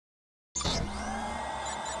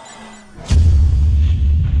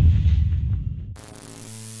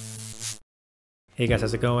Hey guys,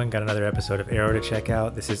 how's it going? Got another episode of Arrow to check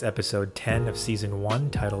out. This is episode 10 of season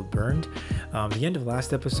 1, titled Burned. The end of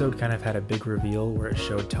last episode kind of had a big reveal where it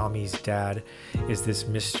showed Tommy's dad is this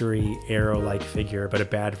mystery Arrow-like figure, but a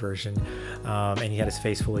bad version, and he had his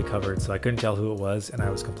face fully covered, so I couldn't tell who it was, and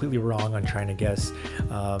I was completely wrong on trying to guess.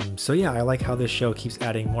 So yeah, I like how this show keeps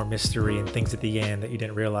adding more mystery and things at the end that you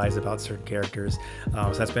didn't realize about certain characters,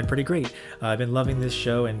 so that's been pretty great. I've been loving this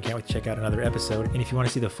show and can't wait to check out another episode, and if you want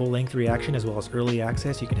to see the full-length reaction as well as early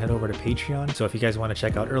access, you can head over to Patreon. So if you guys want to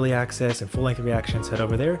check out early access and full-length reactions, head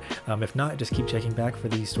over there. If not, just keep checking back for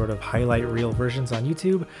these sort of highlight reel versions on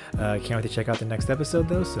YouTube. Can't wait to check out the next episode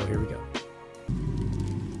though, so here we go.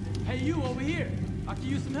 Hey, you over here! I can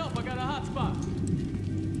use some help. I got a hot spot.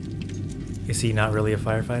 Is he not really a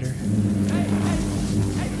firefighter? Hey!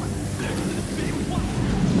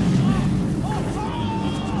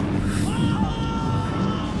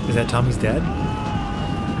 Is that Tommy's dad?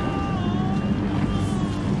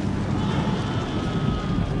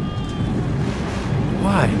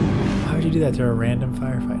 Why? Why would you do that to a random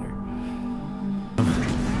firefighter?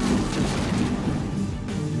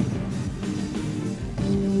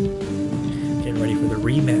 Getting ready for the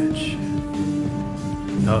rematch.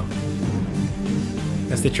 Oh.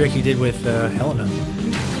 That's the trick you did with Helena.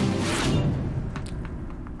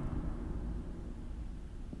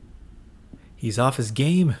 He's off his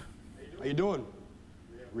game. How you doing?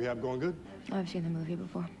 Rehab going good? I've seen the movie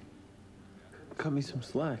before. Cut me some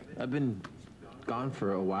slack. I've been gone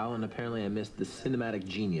for a while, and apparently I missed the cinematic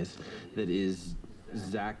genius that is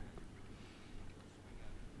Zach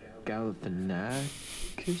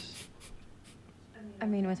Galifianakis. I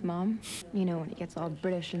mean, with Mom, you know, when he gets all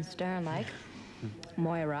British and stern like,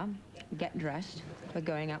 Moira, get dressed, we're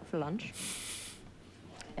going out for lunch.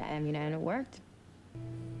 And, you know, and it worked.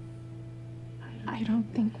 I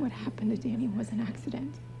don't think what happened to Danny was an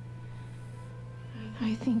accident.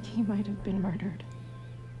 I think he might have been murdered.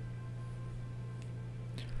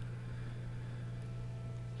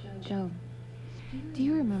 Joe, do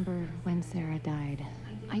you remember when Sarah died?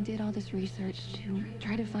 I did all this research to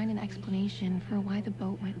try to find an explanation for why the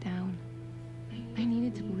boat went down. I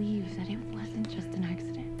needed to believe that it wasn't just an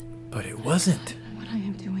accident. But it wasn't. What I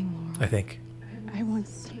am doing, Laura. I think. I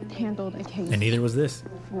once handled a case. And neither was this.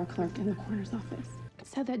 For a clerk in the coroner's office. It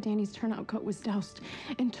said that Danny's turnout coat was doused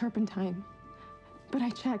in turpentine. But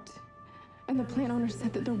I checked, and the plant owner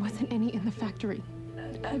said that there wasn't any in the factory.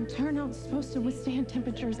 A turnout's supposed to withstand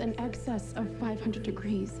temperatures in excess of 500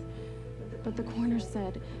 degrees. But the coroner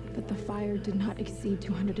said that the fire did not exceed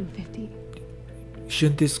 250.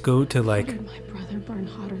 Shouldn't this go to like... How did my brother burn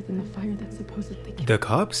hotter than the fire that supposedly killed the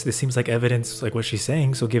cops? This seems like evidence, like what she's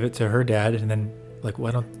saying, so give it to her dad, and then, like,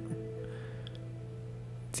 why don't...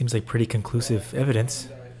 It seems like pretty conclusive evidence.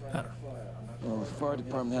 I don't know. Well, the fire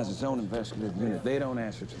department has its own investigative unit. They don't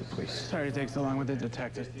answer to the police. Sorry to take so long with the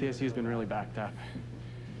detectives. TSU's been really backed up.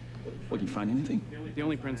 What, did you find anything? The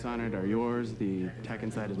only prints on it are yours. The tech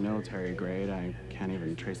inside is military grade. I can't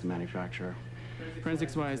even trace the manufacturer.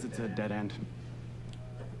 Forensics-wise, it's a dead end.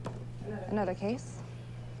 Another case?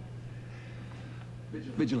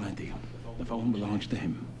 Vigilante. The phone belongs to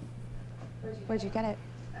him. Where'd you get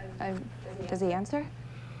it? Does he answer?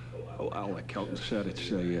 Oh, like Kelton said,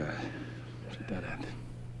 it's a dead end.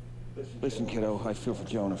 Listen, kiddo, I feel for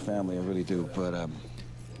Joe and her family, I really do, but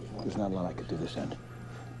there's not a lot I could do this end.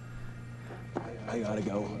 I gotta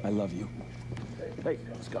go. I love you. Hey,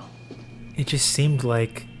 let's go. It just seemed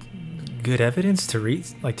like good evidence to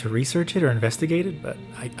research it or investigate it, but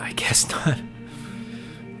I guess not.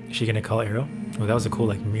 Is she gonna call Arrow? Oh, that was a cool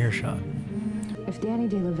like mirror shot. If Danny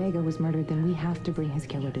De La Vega was murdered, then we have to bring his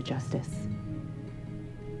killer to justice.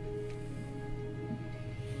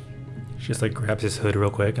 She just like grabs his hood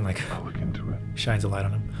real quick and like I'll look into it. shines a light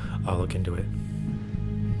on him. I'll look into it.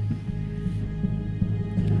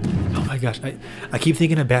 Oh my gosh, I keep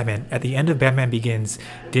thinking of Batman. At the end of Batman Begins,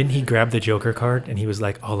 didn't he grab the Joker card and he was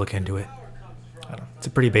like, I'll look into it? I don't know. It's a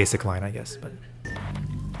pretty basic line, I guess, but...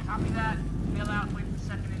 Copy that. Mail out, wait for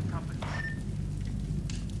second in company.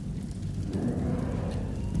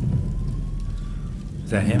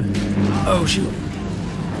 Is that him? Oh, shoot.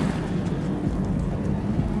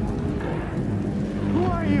 Who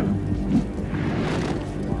are you?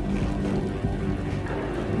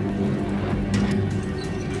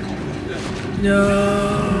 No!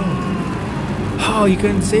 Oh, you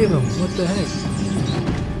couldn't save him. What the heck?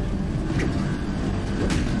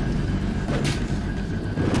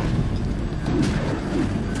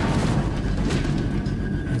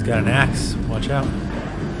 He's got an axe. Watch out.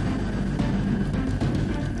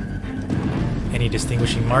 Any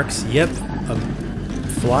distinguishing marks? Yep. A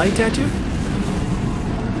fly tattoo?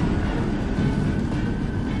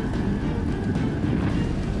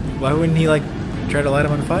 Why wouldn't he, like, try to light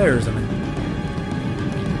him on fire or something?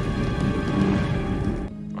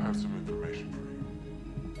 I have some information for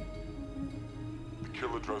you. The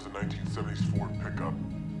killer drives a 1970s Ford pickup.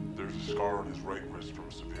 There's a scar on his right wrist from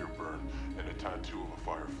a severe burn and a tattoo of a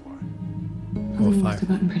firefly. Oh, we must have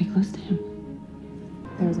gotten pretty close to him.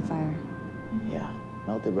 There was a fire. Yeah,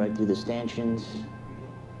 melted right through the stanchions.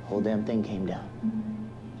 Whole damn thing came down.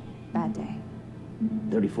 Bad day.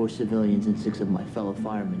 34 civilians and 6 of my fellow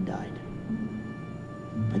firemen died.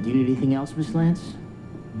 Do you need anything else, Miss Lance?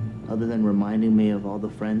 Other than reminding me of all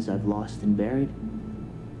the friends I've lost and buried?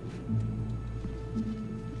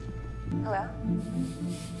 Hello?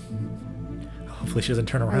 Hopefully she doesn't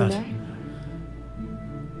turn Are you around. there?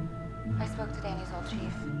 I spoke to Danny's old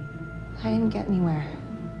chief. I didn't get anywhere.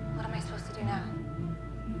 What am I supposed to do now?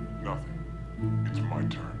 Nothing. It's my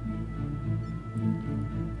turn.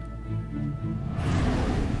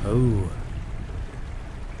 Oh.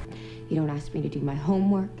 You don't ask me to do my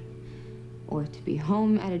homework or to be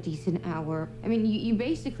home at a decent hour. I mean, you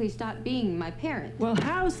basically stopped being my parent. Well,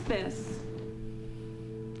 how's this?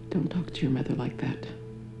 Don't talk to your mother like that.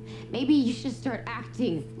 Maybe you should start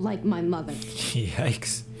acting like my mother.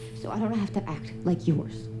 Yikes. So I don't have to act like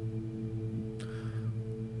yours.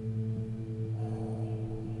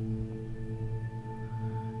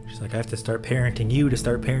 She's like, I have to start parenting you to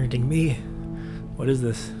start parenting me. What is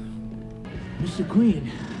this? Mr.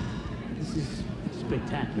 Queen, this is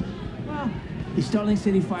spectacular. Well, the Starling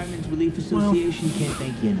City Firemen's Relief Association can't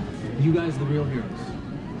thank you enough. You guys are the real heroes.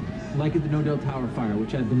 Like at the No Dale Tower fire,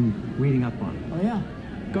 which I've been reading up on. Oh, yeah?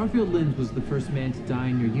 Garfield Lynch was the first man to die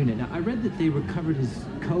in your unit. Now, I read that they recovered his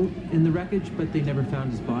coat in the wreckage, but they never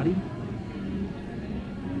found his body.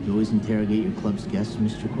 You always interrogate your club's guests,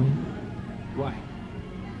 Mr. Queen? Why?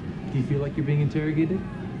 Do you feel like you're being interrogated?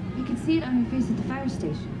 You can see it on your face at the fire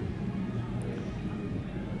station.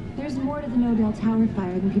 There's more to the No Dale Tower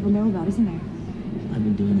fire than people know about, isn't there? I've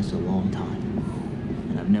been doing this a long time,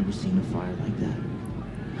 and I've never seen a fire like that.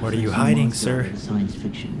 What are you hiding, sir? It's a science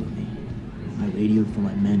fiction movie. I radioed for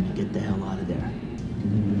my men to get the hell out of there.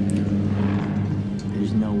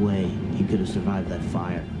 There's no way he could have survived that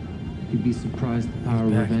fire. You'd be surprised the power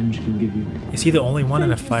revenge can give you. Is he the only one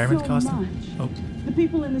in a fireman's so costume? much. Oh. The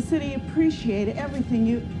people in the city appreciate everything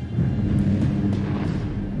you...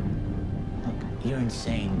 Look, you're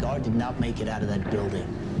insane. Guard did not make it out of that building.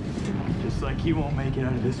 Just like he won't make it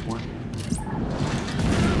out of this one.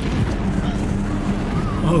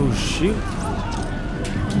 Oh, shoot.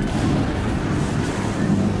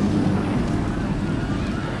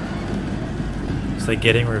 It's like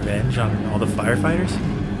getting revenge on all the firefighters.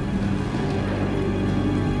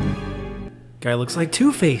 Guy looks like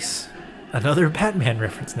Two-Face. Another Batman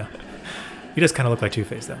reference now. He does kind of look like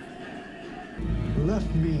Two-Face, though. Left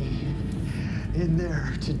me in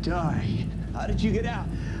there to die. How did you get out?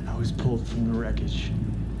 I was pulled from the wreckage.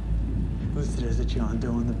 Listed as a John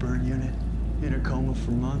Doe in the burn unit. In a coma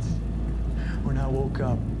for months. When I woke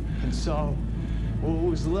up and saw what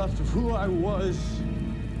was left of who I was,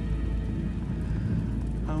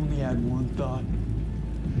 I only had one thought.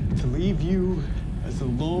 To leave you as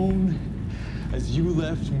alone as you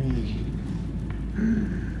left me.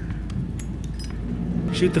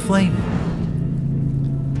 Shoot the flame.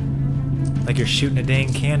 Like you're shooting a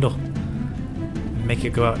dang candle. Make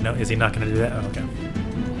it go out. No, is he not going to do that? Oh, okay.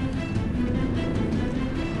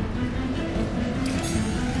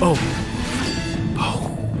 Oh.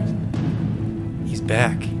 Oh. He's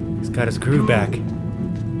back. He's got his groove back.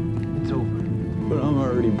 It's over. But I'm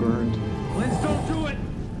already burned. Let's don't do it!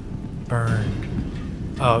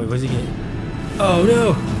 Burned. Oh, was he getting... Oh,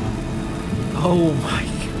 no. Oh, my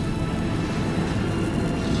God.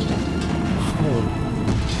 Oh,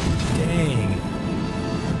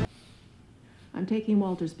 dang. I'm taking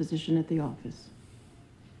Walter's position at the office.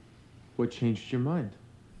 What changed your mind?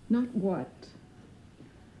 Not what.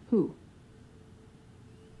 Who?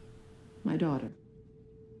 My daughter.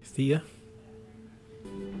 Thea?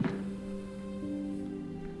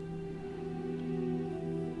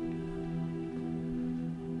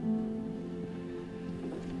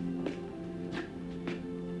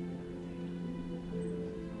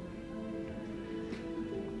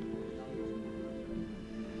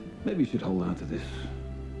 Maybe you should hold on to this.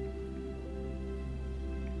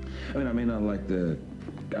 I mean, I may not like the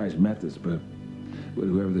guy's methods, but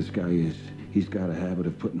whoever this guy is, he's got a habit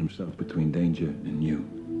of putting himself between danger and you.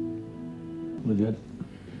 We're good.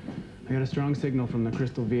 I got a strong signal from the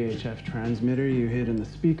crystal VHF transmitter you hid in the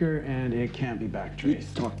speaker, and it can't be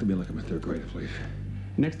backtraced. Talk to me like I'm a third grader, please.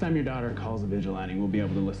 Next time your daughter calls a vigilante, we'll be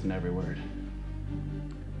able to listen to every word.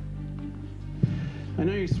 I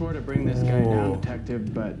know you swore to bring this guy down,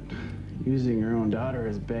 Detective, but using your own daughter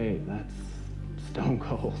as bait, that's stone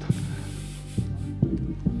cold.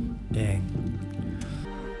 Dang.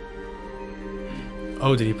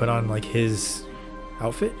 Oh, did he put on like his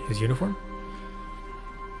outfit, his uniform?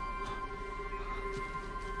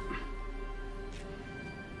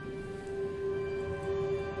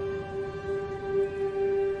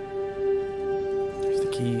 There's the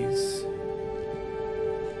keys.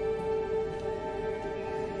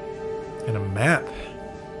 And a map.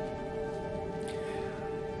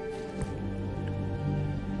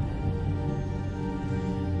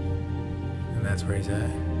 And that's where he's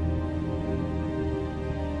at.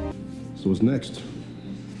 So what's next?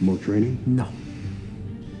 More training? No.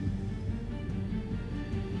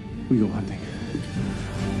 We go hunting.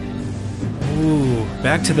 Ooh,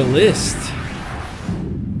 back to the list.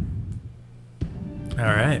 All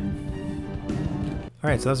right. All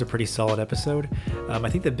right, so that was a pretty solid episode. I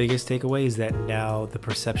think the biggest takeaway is that now the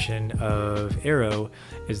perception of Arrow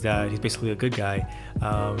is that he's basically a good guy.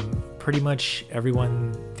 Pretty much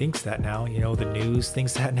everyone thinks that now. You know, the news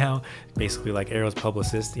thinks that now. Basically, like Arrow's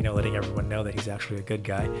publicist, you know, letting everyone know that he's actually a good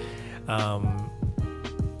guy.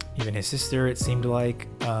 Even his sister, it seemed like,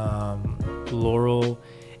 Laurel,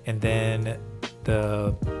 and then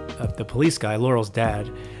the police guy, Laurel's dad.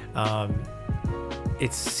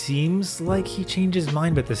 It seems like he changed his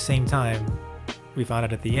mind, but at the same time, we found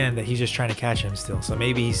out at the end that he's just trying to catch him still. So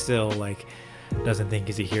maybe he still like doesn't think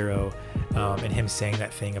he's a hero. And him saying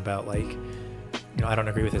that thing about like, you know, I don't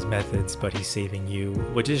agree with his methods, but he's saving you,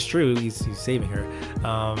 which is true. He's saving her.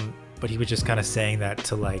 But he was just kind of saying that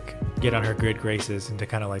to like get on her good graces and to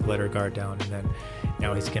kind of like let her guard down. And then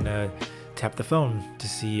now he's gonna tap the phone to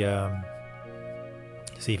see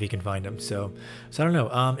if he can find him. So I don't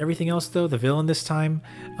know. Everything else though, the villain this time,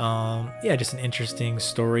 yeah, just an interesting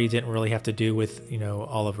story. Didn't really have to do with, you know,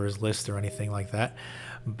 Oliver's list or anything like that,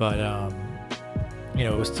 but you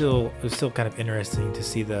know, it was still kind of interesting to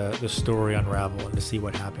see the story unravel and to see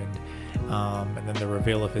what happened. And then the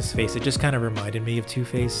reveal of his face, it just kind of reminded me of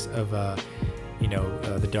Two-Face of you know,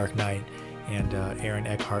 The Dark Knight, and Aaron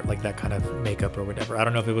Eckhart, like that kind of makeup or whatever. I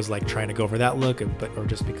don't know if it was like trying to go for that look, or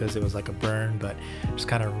just because it was like a burn, but just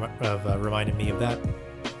kind of reminded me of that.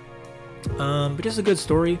 But just a good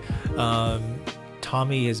story.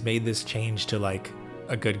 Tommy has made this change to like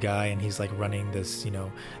a good guy, and he's like running this, you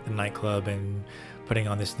know, the nightclub and putting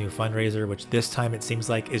on this new fundraiser, which this time it seems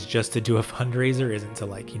like is just to do a fundraiser, isn't to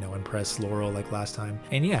like, you know, impress Laurel like last time.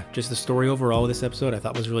 And yeah, just the story overall of this episode I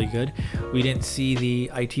thought was really good. We didn't see the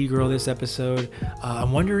IT girl this episode.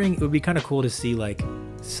 I'm wondering, it would be kind of cool to see like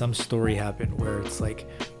some story happen where it's like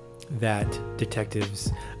that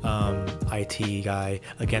detective's IT guy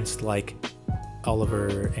against like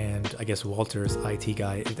Oliver and I guess Walter's IT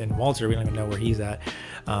guy, and Walter, we don't even know where he's at.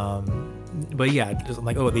 But yeah, just I'm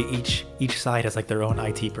like, oh, each side has like their own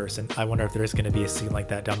IT person. I wonder if there's going to be a scene like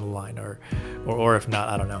that down the line, or if not,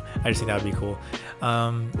 I don't know. I just think that would be cool.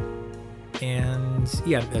 And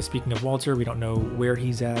yeah, speaking of Walter, we don't know where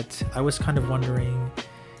he's at. I was kind of wondering,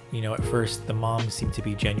 you know, at first the mom seemed to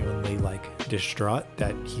be genuinely like distraught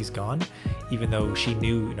that he's gone, even though she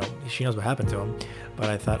knew, you know, she knows what happened to him. But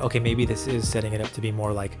I thought, okay, maybe this is setting it up to be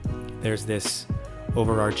more like there's this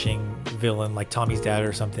overarching villain like Tommy's dad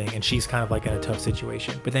or something, and she's kind of like in a tough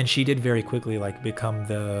situation. But then she did very quickly like become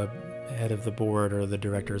the head of the board or the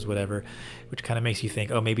directors, whatever, which kind of makes you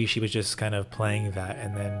think, oh, maybe she was just kind of playing that,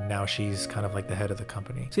 and then now she's kind of like the head of the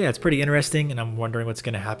company. So yeah, it's pretty interesting, and I'm wondering what's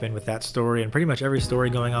going to happen with that story and pretty much every story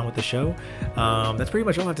going on with the show. That's pretty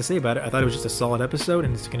much all I have to say about it. I thought it was just a solid episode,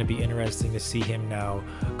 and it's going to be interesting to see him now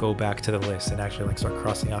go back to the list and actually like start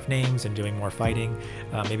crossing off names and doing more fighting.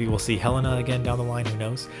 Maybe we'll see Helena again down the line, who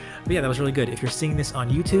knows. But yeah, that was really good. If you're seeing this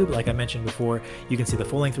on YouTube, like I mentioned before, you can see the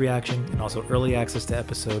full-length reaction and also early access to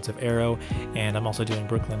episodes of Arrow. And I'm also doing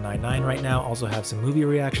Brooklyn Nine-Nine right now. Also have some movie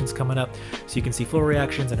reactions coming up, so you can see full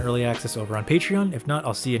reactions and early access over on Patreon. If not,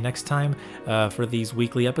 I'll see you next time for these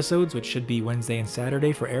weekly episodes, which should be Wednesday and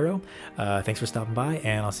Saturday for Arrow. Thanks for stopping by,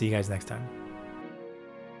 and I'll see you guys next time.